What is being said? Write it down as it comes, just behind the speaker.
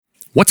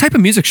What type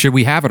of music should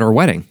we have at our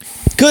wedding?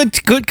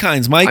 Good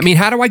kinds, Mike. I mean,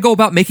 how do I go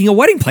about making a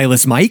wedding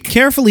playlist, Mike?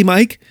 Carefully,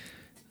 Mike.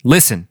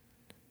 Listen,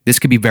 this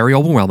could be very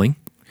overwhelming.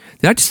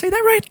 Did I just say that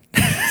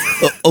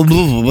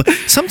right?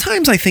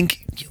 Sometimes I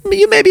think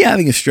you may be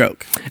having a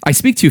stroke. I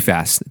speak too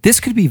fast.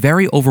 This could be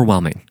very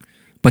overwhelming.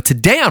 But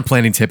today on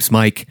Planning Tips,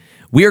 Mike,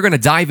 we are going to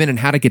dive in on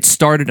how to get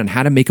started on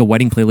how to make a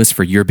wedding playlist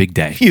for your big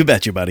day. You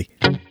betcha, buddy.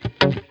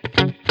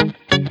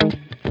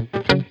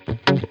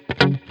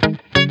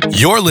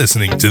 You're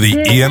listening to the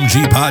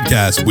EMG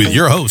Podcast with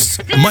your hosts,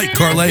 Mike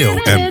Carleo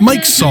and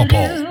Mike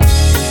Saulpaul.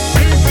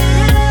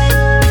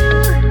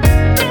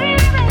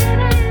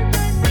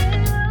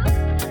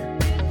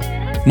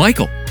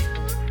 Michael.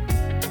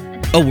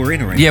 Oh, we're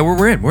in already. Yeah,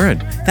 we're in.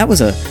 That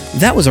was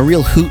a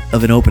real hoot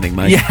of an opening,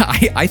 Mike. Yeah,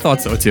 I thought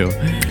so too.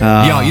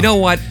 Yo, you know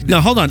what? No,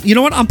 hold on. You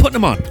know what? I'm putting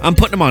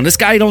him on. This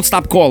guy don't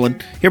stop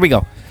calling. Here we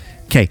go.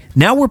 Okay,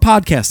 now we're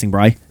podcasting,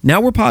 Bri.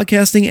 Now we're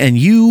podcasting, and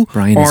you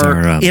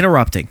are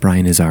interrupting.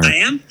 Brian is our... I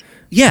am?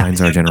 Yeah.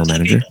 Brian's our general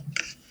manager.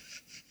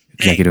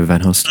 Executive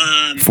event host.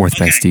 Fourth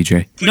best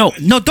DJ.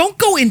 No, don't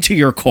go into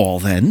your call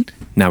then.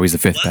 Now he's the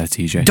fifth best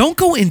DJ. Don't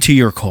go into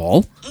your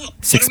call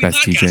Sixth best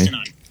DJ.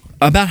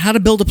 about how to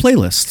build a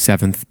playlist.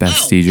 Seventh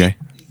best DJ.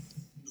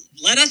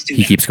 Let us do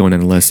He that. keeps going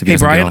in the list. If he Hey,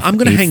 doesn't get Brian, off. I'm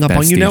going to hang up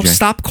on you now. DJ.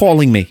 Stop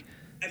calling me.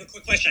 I have a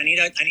quick question. I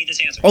need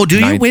this answer. Oh, do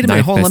you? Ninth- Wait a minute.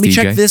 ninth Hold on. Let best me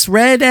check DJ. this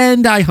red,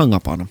 and I hung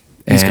up on him.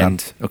 He's gone.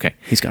 Okay.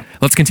 He's gone.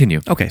 Let's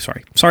continue. Okay,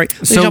 sorry. Ladies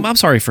and gentlemen, I'm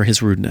sorry for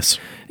his rudeness.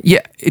 Yeah,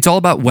 it's all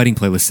about wedding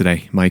playlists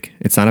today, Mike.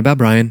 It's not about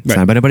Brian. It's Right.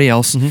 not about anybody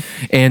else.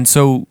 And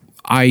so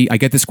I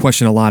get this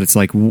question a lot. It's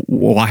like,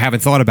 well, I haven't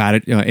thought about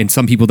it. And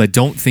some people that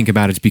don't think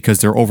about it is because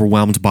they're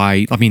overwhelmed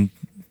by, I mean,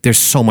 there's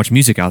so much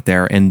music out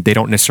there and they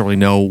don't necessarily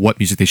know what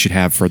music they should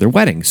have for their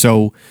wedding.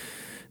 So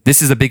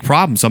this is a big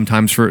problem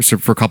sometimes for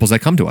couples that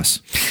come to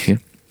us. Yeah.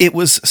 It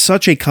was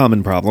such a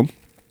common problem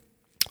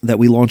that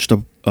we launched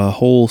a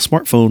whole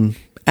smartphone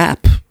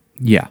app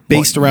Yeah.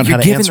 based Well, around how you're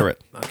to giving answer them-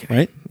 it. Okay.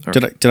 Right? All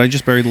Did I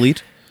just bury the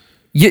lead?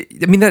 Yeah,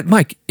 I mean that,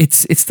 Mike.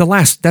 It's the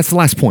last. That's the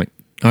last point.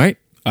 All right.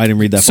 I didn't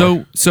read that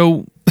far.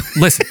 So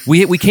listen,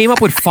 we came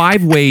up with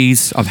 5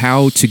 ways of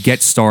how to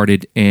get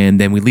started, and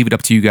then we leave it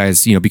up to you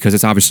guys. You know, because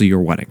it's obviously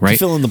your wedding, right?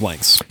 Fill in the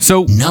blanks.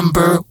 So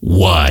Number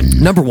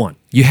one.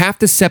 you have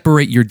to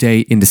separate your day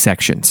into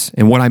sections.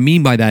 And what I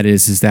mean by that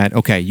is that,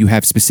 okay, you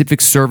have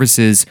specific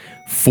services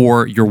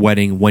for your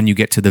wedding when you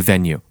get to the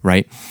venue,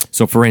 right?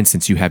 So for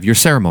instance, you have your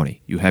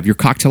ceremony, you have your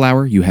cocktail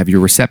hour, you have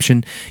your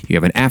reception, you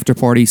have an after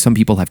party. Some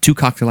people have 2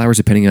 cocktail hours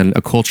depending on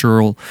a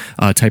cultural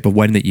type of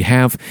wedding that you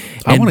have.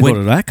 I want to go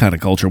to that kind of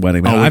culture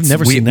wedding, man. I've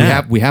never seen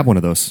that. We have one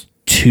of those.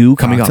 2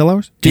 coming cocktail up.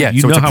 hours? Dude, Yeah,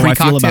 you so know it's a how I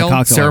feel about pre-cocktail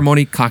cocktail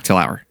ceremony cocktail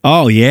hour.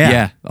 Oh, yeah.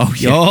 Yeah. Oh,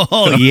 yeah.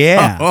 Oh,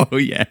 yeah. Oh,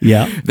 yeah.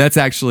 Yeah. That's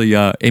actually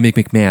Amy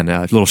McMahon,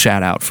 a little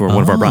shout out for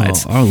one of our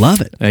brides. Oh, I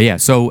love it. Yeah.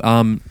 So,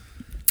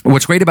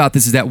 what's great about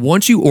this is that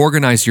once you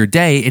organize your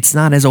day, it's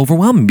not as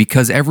overwhelming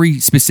because every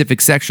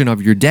specific section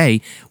of your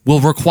day will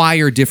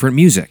require different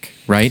music,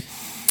 right?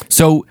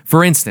 So,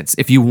 for instance,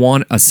 if you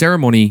want a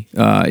ceremony,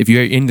 if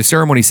you're in the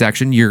ceremony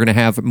section, you're going to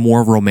have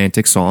more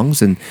romantic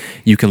songs, and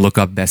you can look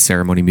up best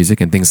ceremony music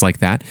and things like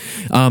that.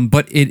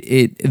 But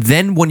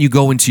then when you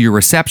go into your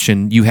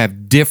reception, you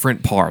have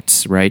different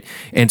parts, right?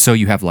 And so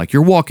you have like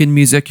your walk-in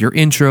music, your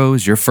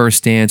intros, your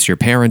first dance, your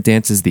parent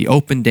dances, the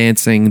open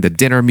dancing, the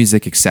dinner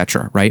music,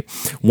 etc. Right?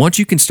 Once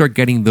you can start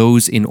getting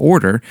those in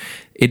order,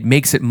 it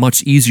makes it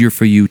much easier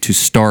for you to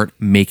start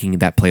making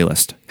that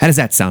playlist. How does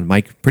that sound,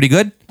 Mike? Pretty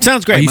good?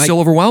 Sounds great, Are you Mike. still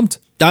overwhelmed?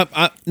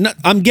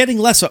 I'm getting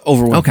less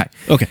overwhelmed.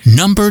 Okay.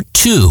 Number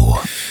 2.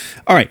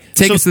 All right.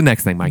 Take us to the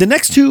next thing, Mike. The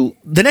next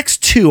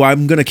two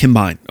I'm going to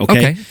combine, okay?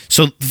 Okay.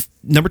 So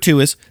number 2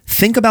 is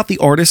think about the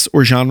artists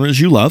or genres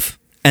you love.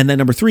 And then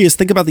number 3 is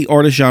think about the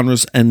artist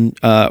genres and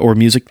or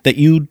music that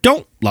you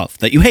don't love,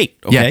 that you hate,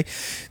 okay?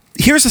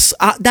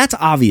 Yeah. That's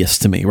obvious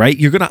to me, right?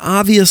 You're going to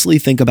obviously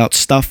think about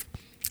stuff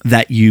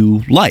that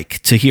you like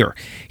to hear.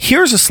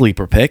 Here's a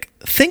sleeper pick.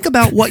 Think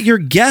about what your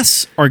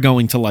guests are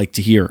going to like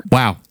to hear.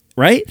 Wow.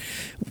 Right?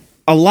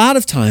 A lot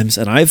of times,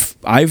 and I've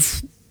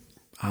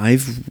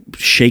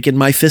shaken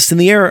my fist in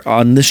the air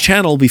on this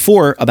channel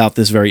before about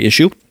this very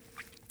issue.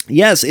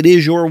 Yes, it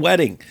is your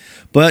wedding,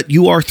 but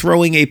you are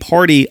throwing a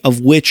party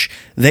of which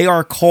they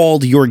are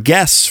called your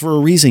guests for a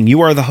reason.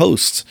 You are the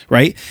hosts,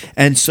 right?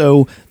 And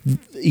so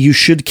you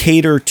should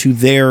cater to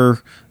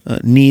their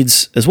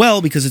needs as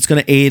well, because it's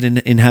going to aid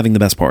in having the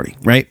best party,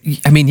 right?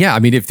 I mean, yeah. I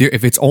mean, if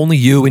it's only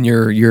you and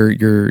your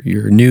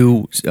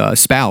new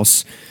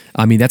spouse,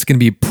 I mean, that's going to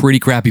be a pretty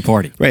crappy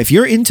party. Right. If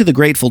you're into the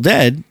Grateful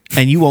Dead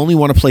and you only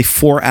want to play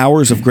 4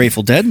 hours of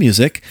Grateful Dead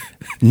music,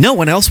 no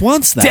one else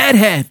wants that.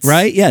 Deadheads.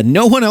 Right? Yeah.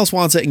 No one else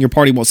wants it and your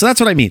party won't. So that's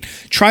what I mean.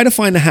 Try to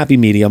find a happy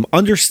medium.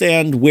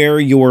 Understand where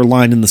your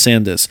line in the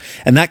sand is.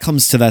 And that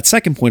comes to that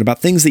second point about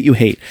things that you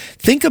hate.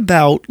 Think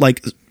about,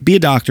 like, be a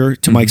doctor,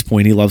 to Mike's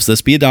point. He loves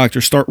this. Be a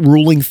doctor. Start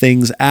ruling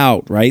things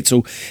out, right?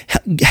 So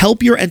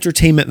help your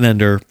entertainment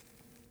vendor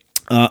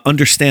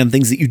understand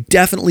things that you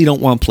definitely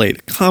don't want played.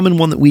 A common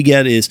one that we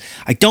get is,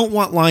 I don't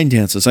want line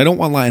dances. I don't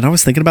want line. And I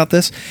was thinking about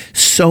this.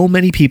 So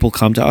many people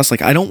come to us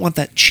like, I don't want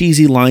that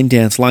cheesy line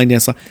dance.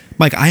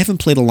 Mike, I haven't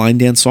played a line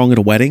dance song at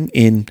a wedding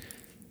in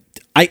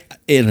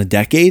a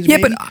decade. Yeah,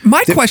 maybe. but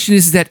my question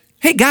is that,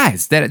 hey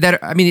guys,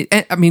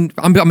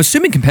 I'm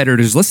assuming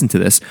competitors listen to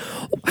this.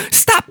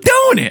 Stop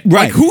doing it.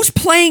 Right. Like, who's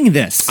playing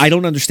this? I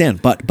don't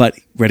understand. But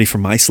ready for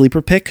my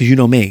sleeper pick? Because you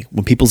know me,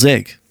 when people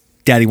zig,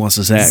 Daddy wants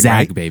to zag.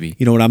 Zag, right? baby.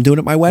 You know what I'm doing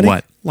at my wedding?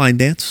 What? Line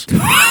dance.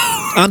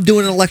 I'm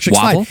doing an electric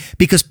Wobble? slide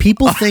because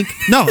people think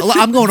no.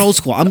 I'm going old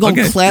school. I'm going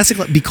Okay. classic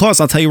because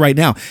I'll tell you right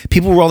now,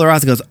 people roll their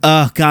eyes and goes,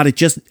 "Oh God,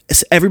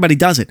 everybody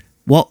does it."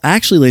 Well,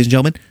 actually, ladies and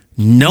gentlemen,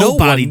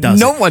 nobody does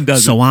it. No one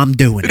does so it. I'm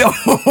doing it.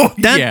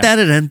 Dun, Yeah. dun,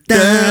 dun,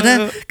 dun,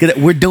 dun,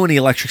 dun. We're doing the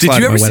electric Did slide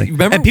you at my ever wedding,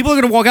 remember- and people are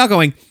going to walk out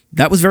going,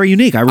 "That was very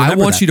unique." I remember. I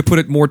want you to put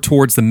it more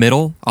towards the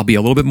middle. I'll be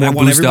a little bit more I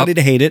want boosted everybody up.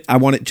 to hate it. I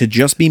want it to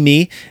just be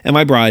me and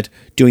my bride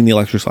doing the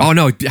electric slide. Oh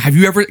no! Have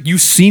you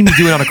seen me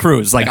do it on a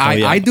cruise? Like Oh,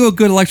 yeah. I do a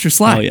good electric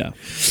slide. Oh, yeah.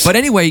 But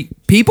anyway,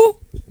 people,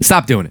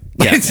 stop doing it.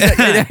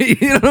 Yeah. You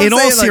know what I'm In all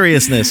saying? Like-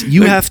 seriousness,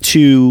 you have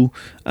to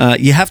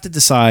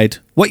decide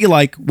what you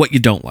like, what you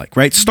don't like,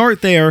 right?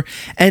 Start there.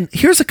 And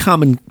here's a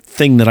common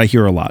thing that I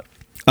hear a lot,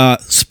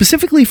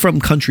 specifically from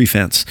country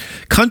fans.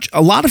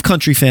 A lot of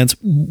country fans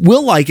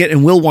will like it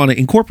and will want to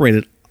incorporate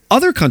it.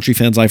 Other country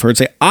fans I've heard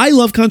say, I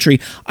love country.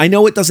 I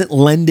know it doesn't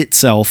lend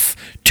itself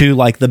to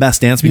like the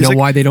best dance You music. know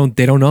why they don't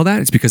know that?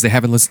 It's because they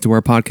haven't listened to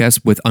our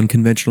podcast with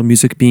unconventional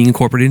music being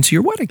incorporated into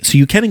your wedding. So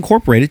you can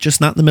incorporate it,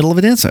 just not in the middle of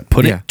a dance set.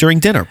 Put Yeah. it during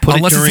dinner.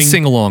 Unless it's a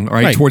sing along,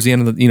 right? Towards the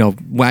end of the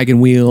wagon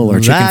wheel or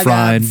chicken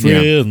fried.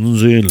 Yeah.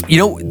 You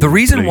know, the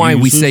reason why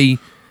we say,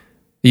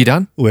 you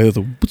done? Where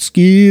the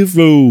whiskey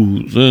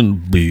flows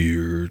and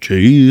beer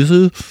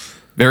chases.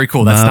 Very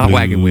cool. That's not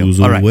wagon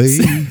wheel. All right.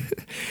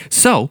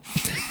 So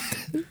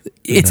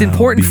it's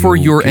important for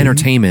your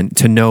entertainment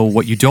to know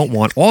what you don't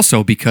want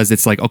also, because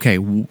it's like, okay,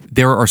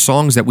 there are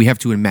songs that we have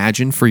to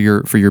imagine for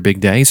your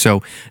big day.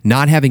 So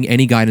not having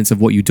any guidance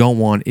of what you don't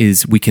want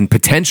is we can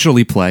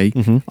potentially play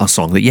a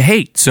song that you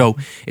hate. So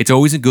it's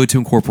always good to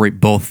incorporate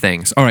both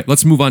things. All right,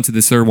 let's move on to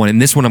this third one.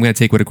 And this one I'm going to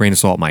take with a grain of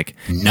salt, Mike.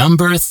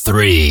 Number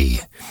 3.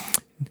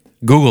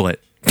 Google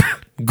it.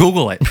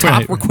 Google it.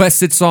 Top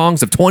requested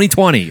songs of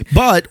 2020.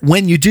 But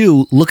when you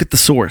do, look at the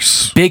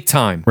source. Big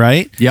time.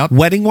 Right? Yep.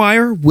 Wedding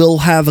Wire will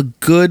have a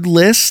good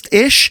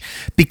list-ish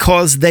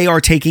because they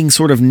are taking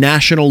sort of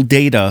national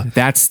data.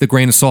 That's the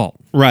grain of salt.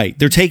 Right.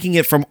 They're taking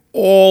it from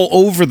all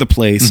over the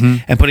place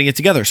and putting it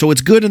together. So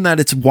it's good in that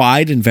it's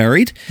wide and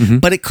varied,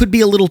 but it could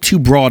be a little too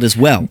broad as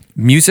well.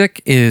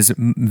 Music is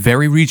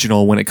very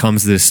regional when it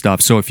comes to this stuff.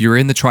 So if you're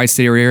in the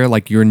tri-state area,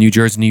 like you're in New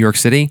Jersey, New York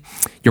City,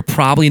 you're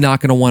probably not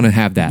going to want to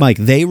have that. Mike,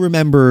 they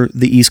remember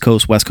the East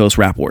Coast, West Coast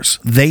rap wars.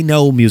 They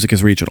know music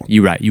is regional.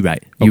 You're right. You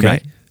right.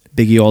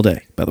 Biggie all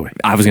day, by the way.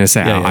 I was going to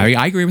say, Yeah.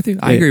 I agree with you.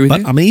 I agree with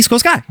but you. I'm an East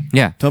Coast guy.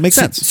 Yeah. So it makes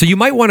sense. So you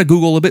might want to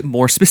Google a little bit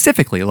more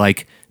specifically,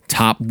 like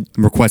top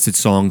requested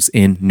songs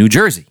in New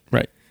Jersey.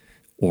 Right.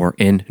 Or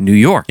in New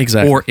York.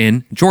 Exactly. Or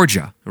in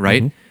Georgia,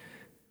 right?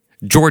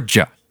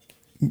 Georgia.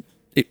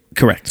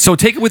 Correct. So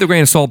take it with a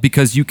grain of salt,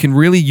 because you can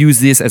really use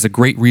this as a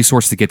great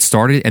resource to get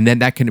started, and then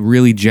that can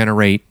really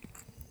generate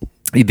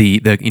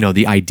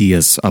the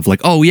ideas of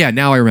like, oh yeah,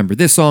 now I remember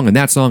this song and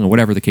that song, or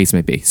whatever the case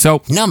may be.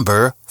 So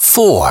Number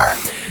 4.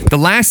 the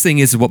last thing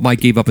is what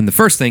Mike gave up in the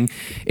first thing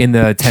in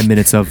the 10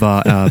 minutes of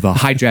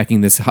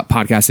hijacking this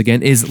podcast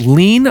again, is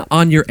lean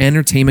on your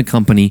entertainment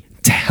company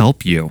to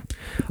help you.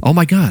 Oh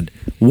my God.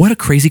 What a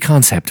crazy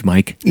concept,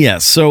 Mike.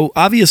 Yes. So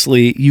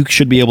obviously you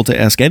should be able to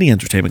ask any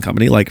entertainment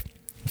company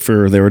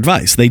for their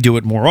advice. They do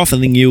it more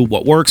often than you,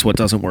 what works, what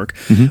doesn't work.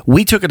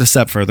 We took it a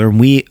step further,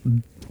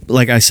 and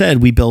like I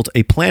said, we built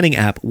a planning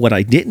app. What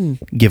I didn't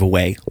give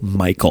away,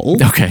 Michael,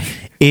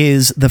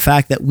 is the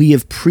fact that we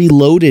have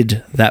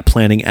preloaded that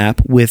planning app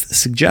with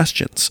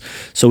suggestions.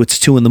 So it's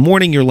 2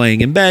 a.m, you're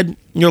laying in bed,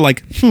 you're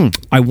like,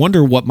 I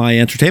wonder what my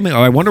entertainment, or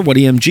I wonder what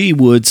EMG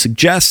would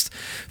suggest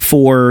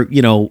for,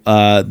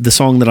 the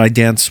song that I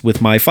dance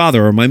with my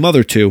father or my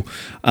mother to.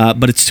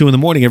 But it's 2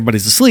 a.m,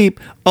 everybody's asleep.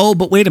 Oh,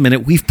 but wait a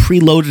minute, we've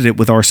preloaded it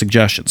with our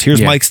suggestions.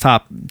 Here's Mike's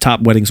top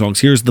wedding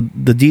songs. Here's the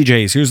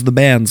DJs. Here's the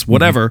bands.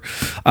 Whatever.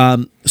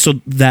 So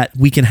that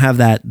we can have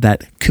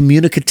that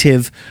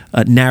communicative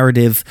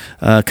narrative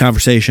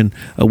conversation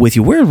with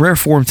you. We're in rare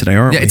form today,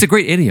 aren't we? It's a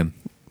great idiom.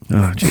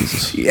 Oh,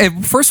 Jesus.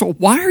 First of all,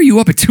 why are you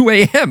up at 2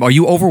 a.m.? Are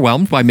you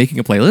overwhelmed by making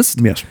a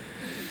playlist? Yes.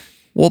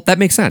 Well, that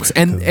makes sense.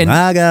 And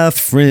I got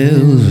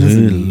friends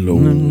in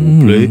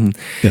lonely.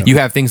 Yeah. you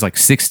have things like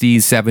 60s,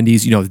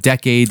 70s,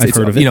 decades. I've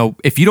heard of it.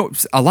 If you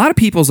don't, a lot of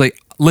people's like,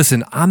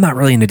 listen, I'm not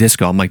really into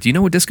disco. I'm like, do you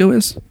know what disco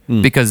is?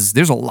 Because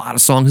there's a lot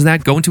of songs in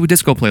that. Go into a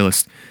disco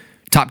playlist.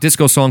 Top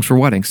disco songs for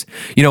weddings.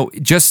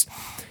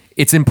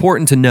 It's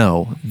important to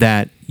know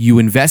that you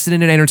invested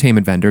in an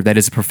entertainment vendor that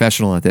is a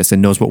professional at this and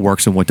knows what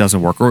works and what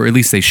doesn't work, or at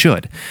least they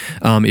should.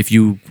 If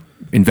you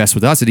invest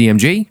with us at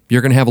EMG,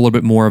 you're going to have a little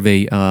bit more of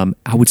a,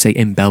 I would say,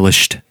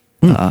 embellished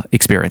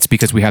experience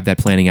because we have that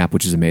planning app,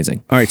 which is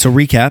amazing. All right, so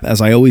recap,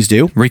 as I always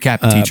do. Recap,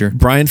 teacher.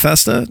 Brian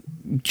Festa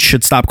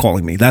should stop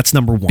calling me. That's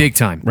number 1. Big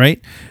time.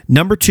 Right?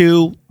 Number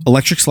 2,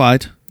 Electric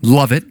Slide.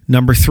 Love it.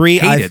 Number 3,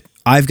 Hate it.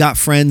 I've got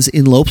friends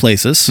in low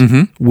places.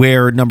 Mm-hmm.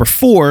 Where number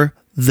 4,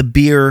 the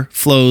beer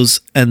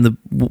flows and the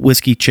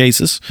whiskey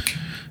chases.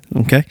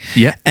 Okay.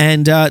 Yeah.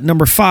 And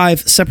number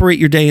 5, separate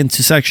your day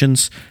into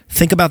sections.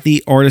 Think about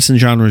the artists and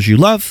genres you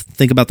love.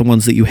 Think about the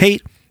ones that you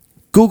hate.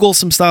 Google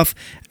some stuff,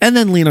 and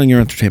then lean on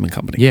your entertainment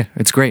company. Yeah,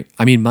 it's great.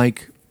 I mean,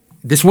 Mike,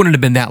 this wouldn't have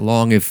been that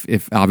long if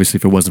obviously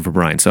if it wasn't for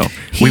Brian. So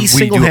he we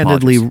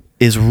single-handedly do apologize.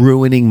 is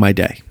ruining my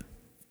day.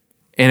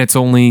 And it's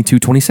only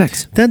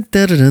 2:26.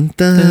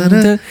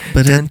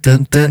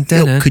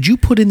 Yo, could you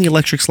put in the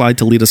Electric Slide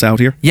to lead us out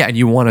here? Yeah, and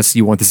you want this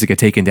to get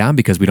taken down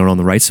because we don't own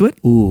the rights to it?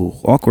 Ooh,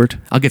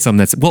 awkward. I'll get something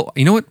that's well.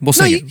 You know what? We'll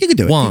sing you it. can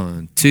do it.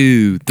 1,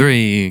 2,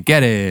 3,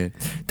 get it.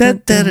 I'll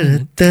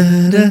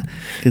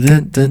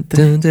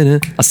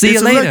see you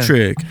It's later.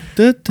 electric.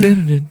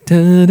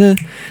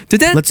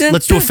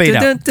 Let's do a fade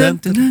out.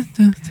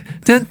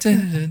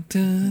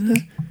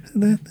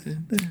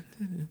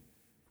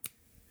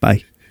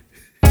 Bye.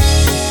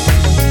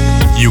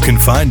 You can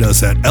find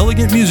us at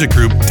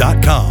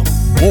elegantmusicgroup.com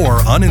or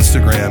on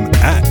Instagram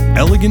at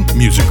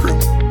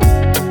elegantmusicgroup.